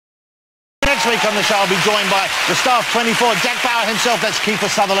Next week on the show, I'll be joined by the star of 24, Jack Bauer himself. That's Kiefer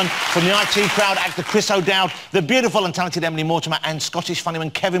Sutherland, from the IT Crowd, actor Chris O'Dowd, the beautiful and talented Emily Mortimer, and Scottish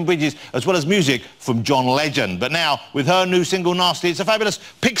funnyman Kevin Bridges, as well as music from John Legend. But now, with her new single, Nasty, it's a fabulous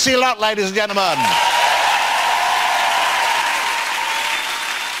Pixie Lott, ladies and gentlemen.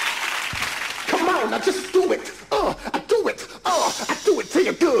 Come on, now just do it. I do it. I do it till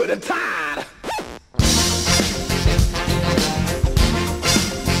you're good and tired.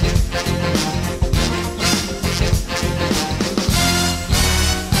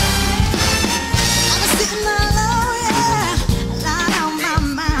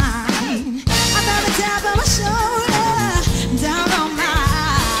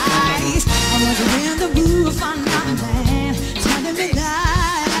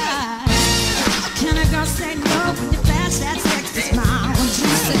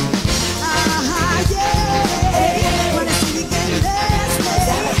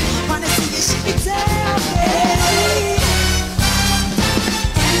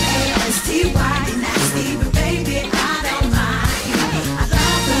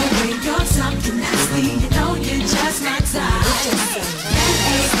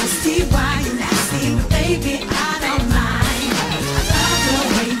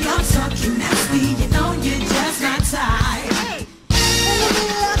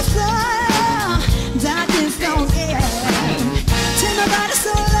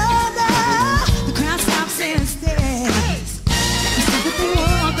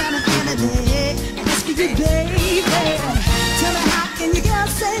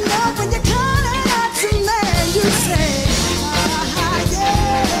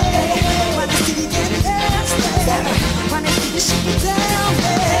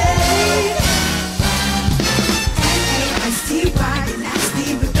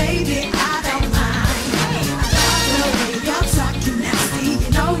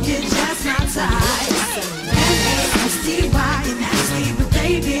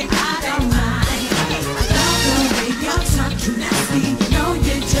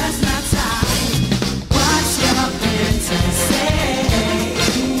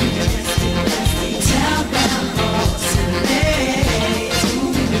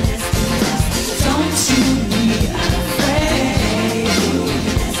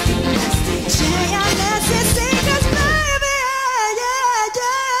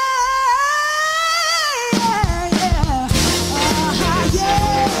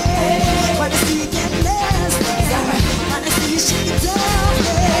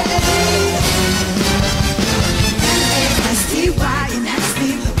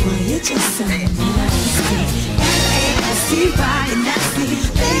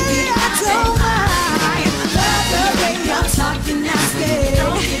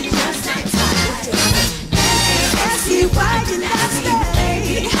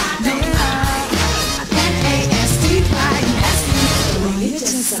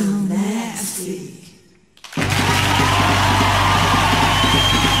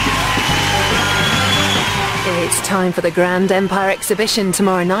 It's time for the Grand Empire exhibition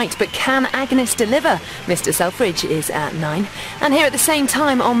tomorrow night, but can Agnes deliver? Mr Selfridge is at 9. And here at the same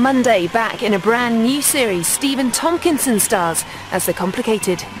time on Monday, back in a brand new series, Stephen Tompkinson stars as the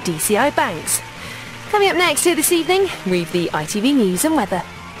complicated DCI Banks. Coming up next here this evening, we've the ITV News and Weather.